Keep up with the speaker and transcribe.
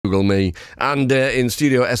Google me. And in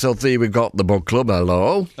Studio SL3, we've got the Book Club.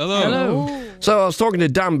 Hello. Hello. So I was talking to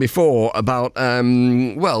Dan before about,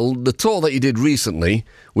 the tour that you did recently,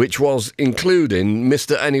 which was including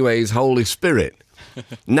Mr. Anyway's Holy Spirit.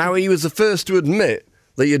 Now, he was the first to admit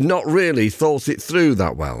that you'd not really thought it through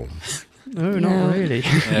that well. No, not really.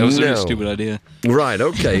 Yeah, it was a really stupid idea. Right,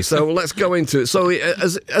 okay, so let's go into it. So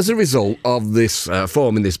as a result of this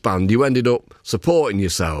forming this band, you ended up supporting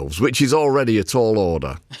yourselves, which is already a tall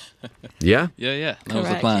order. Yeah? Yeah, that was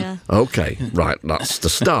the plan. Yeah. Okay, right, that's the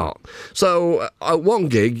start. So at one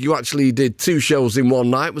gig, you actually did 2 shows in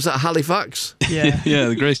one night. Was that Halifax? Yeah. Yeah,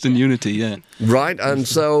 the Greyston Unity, yeah. Right, and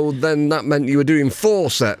so then that meant you were doing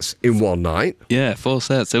 4 sets in one night. Yeah, 4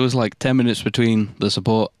 sets. There was like 10 minutes between the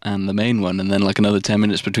support and the main one, and then like another 10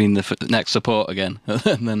 minutes between the next support again.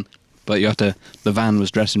 And then, but you have to, the van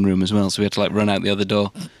was dressing room as well, so we had to like run out the other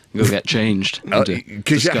door and go get changed.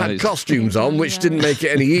 Because you had costumes on, which didn't make it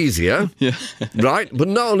any easier. Yeah. Right, but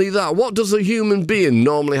not only that, what does a human being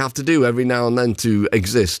normally have to do every now and then to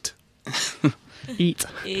exist? Eat.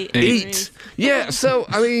 Yeah, so,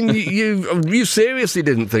 I mean, you seriously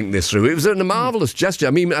didn't think this through. It was a marvellous gesture.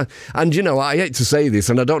 I mean, and, you know, I hate to say this,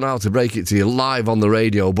 and I don't know how to break it to you live on the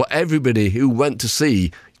radio, but everybody who went to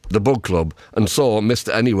see the Bug Club and saw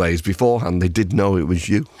Mr. Anyways beforehand, they did know it was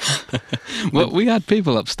you. Well, we had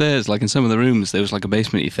people upstairs, like in some of the rooms, there was like a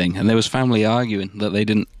basement-y thing, and there was family arguing that they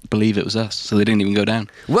didn't believe it was us, so they didn't even go down.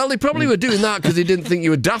 Well, they probably were doing that because they didn't think you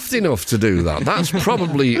were daft enough to do that. That's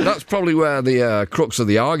probably where the crux of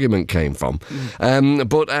the argument came from.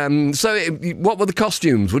 So what were the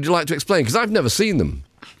costumes? Would you like to explain? Because I've never seen them.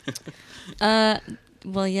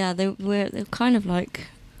 Well, yeah, they were kind of like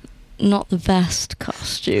not the best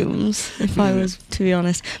costumes, if I was to be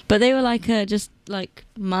honest. But they were like just like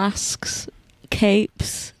masks,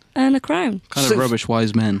 capes, and a crown. Kind of rubbish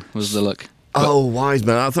wise men was the look. Oh, wise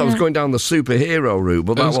man. I thought I was going down the superhero route,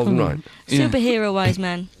 but that wasn't right. Yeah. Superhero wise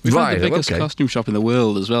men. We found the biggest costume shop in the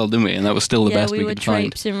world as well, didn't we? And that was still the best we could find. Yeah, we were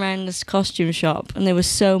traipsing around this costume shop, and there were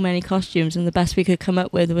so many costumes, and the best we could come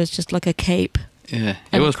up with was just like a cape. Yeah,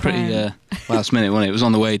 it was pretty last minute, wasn't it? It was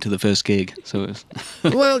on the way to the first gig, so it was...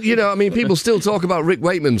 Well, you know, I mean, people still talk about Rick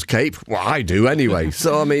Wakeman's cape. Well, I do anyway.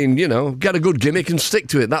 So, I mean, you know, get a good gimmick and stick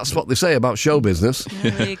to it. That's what they say about show business. Yeah,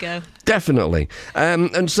 there you go. Definitely.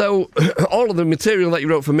 And so, all of the material that you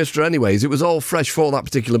wrote for Mr. Anyways, it was all fresh for that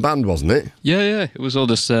particular band, wasn't it? Yeah, it was all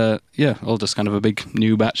just, all just kind of a big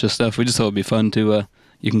new batch of stuff. We just thought it'd be fun to...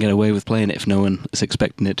 you can get away with playing it if no one is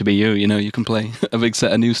expecting it to be you. You know, you can play a big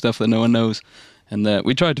set of new stuff that no one knows. And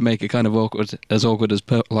we tried to make it kind of awkward as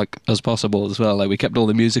possible as well. Like we kept all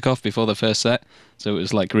the music off before the first set, so it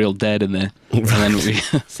was like real dead in there. And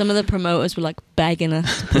then some of the promoters were like begging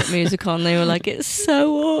us to put music on. They were like, "It's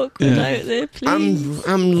so awkward out there, please."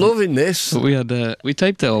 I'm loving this. But we had we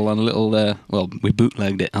taped it all on a little. We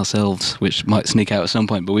bootlegged it ourselves, which might sneak out at some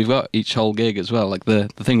point. But we've got each whole gig as well. Like the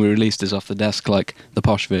thing we released is off the desk, like the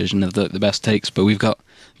posh version of the best takes. But we've got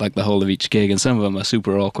like the whole of each gig, and some of them are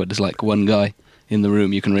super awkward. There's like one guy in the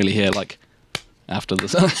room you can really hear like after the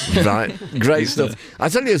song. Right, great stuff. I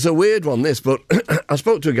tell you, it's a weird one this, but I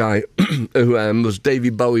spoke to a guy who was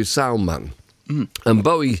David Bowie's sound man, and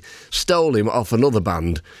Bowie stole him off another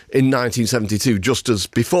band in 1972, just as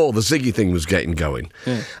before the Ziggy thing was getting going.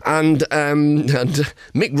 Yeah. And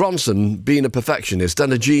Mick Ronson, being a perfectionist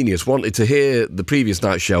and a genius, wanted to hear the previous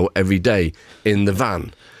night's show every day in the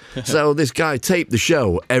van. So this guy taped the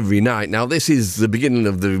show every night. Now, this is the beginning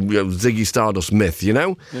of the Ziggy Stardust myth, you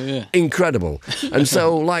know? Yeah. Incredible. And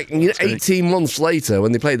so, like, 18 months later,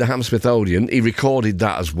 when they played the Hammersmith Odeon, he recorded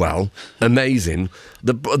that as well. Amazing.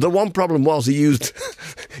 The one problem was he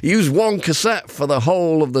used one cassette for the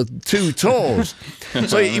whole of the 2 tours.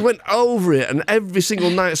 So he went over it, and every single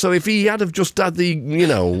night. So if he had have just had the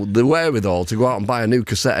wherewithal to go out and buy a new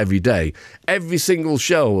cassette every day, every single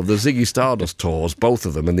show of the Ziggy Stardust tours, both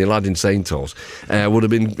of them, and the Aladdin Sane tours, would have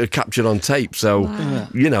been captured on tape. So,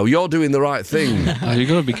 you know, you're doing the right thing. You've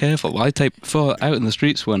got to be careful. I taped for Out in the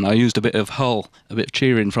Streets one. I used a bit of Hull, a bit of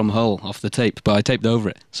cheering from Hull off the tape, but I taped over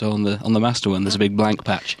it. So on the master one, there's a big blank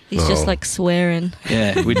patch. He's just like swearing.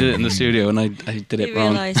 Yeah, we did it in the studio, and I did it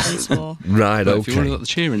wrong. Realised he swore. Right, but okay. If you wonder what the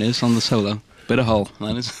cheering is on the solo, bit of Hull,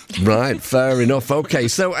 that is. Right, fair enough. Okay,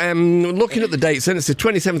 so looking at the dates, then it's the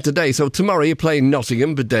 27th today. So tomorrow you're playing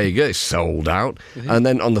Nottingham, Bodega, it's sold out. And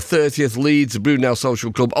then on the 30th, Leeds, the Brunel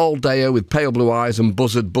Social Club, All Dayo with Pale Blue Eyes and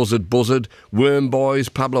Buzzard, Buzzard, Buzzard, Worm Boys,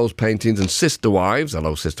 Pablo's Paintings and Sister Wives.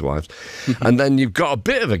 Hello, Sister Wives. And then you've got a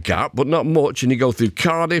bit of a gap, but not much, and you go through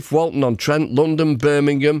Cardiff, Walton-on-Trent, London,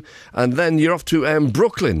 Birmingham, and then you're off to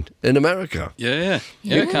Brooklyn in America. Yeah,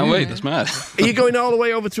 can't wait, that's mad. Are you going all the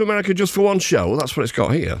way over to America just for one show? show. That's what it's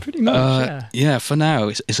got here. Pretty much, Yeah, for now,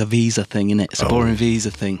 it's a visa thing, innit? It's a boring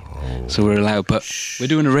visa thing. So we're allowed. But we're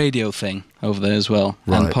doing a radio thing over there as well,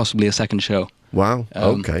 and Right. possibly a second show. Wow.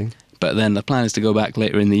 Okay. But then the plan is to go back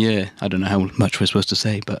later in the year. I don't know how much we're supposed to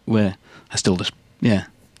say, but I still just, yeah.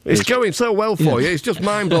 It's going so well for you. It's just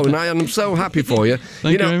mind-blowing. I'm so happy for you.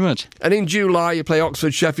 Thank you very much. And in July, you play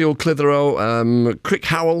Oxford, Sheffield, Clitheroe,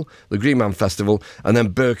 Crickhowell, the Green Man Festival, and then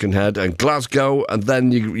Birkenhead and Glasgow, and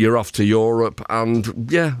then you're off to Europe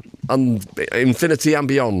and, and infinity and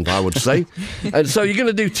beyond, I would say. And so you're going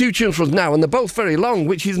to do 2 tunes for us now, and they're both very long,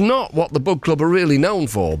 which is not what the Bug Club are really known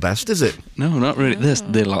for, Best, is it? No, not really.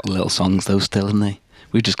 They're a lot of little songs, though, still, aren't they?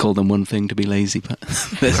 We just called them one thing to be lazy, but...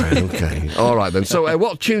 Right, okay. All right, then. So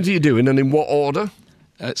what tunes are you doing, and in what order?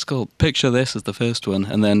 It's called Picture This is the first one,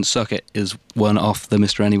 and then Suck It is one off the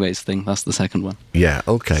Mr. Anyways thing. That's the second one. Yeah,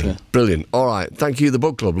 okay. So- Brilliant. All right. Thank you, the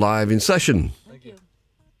Bug Club, live in session.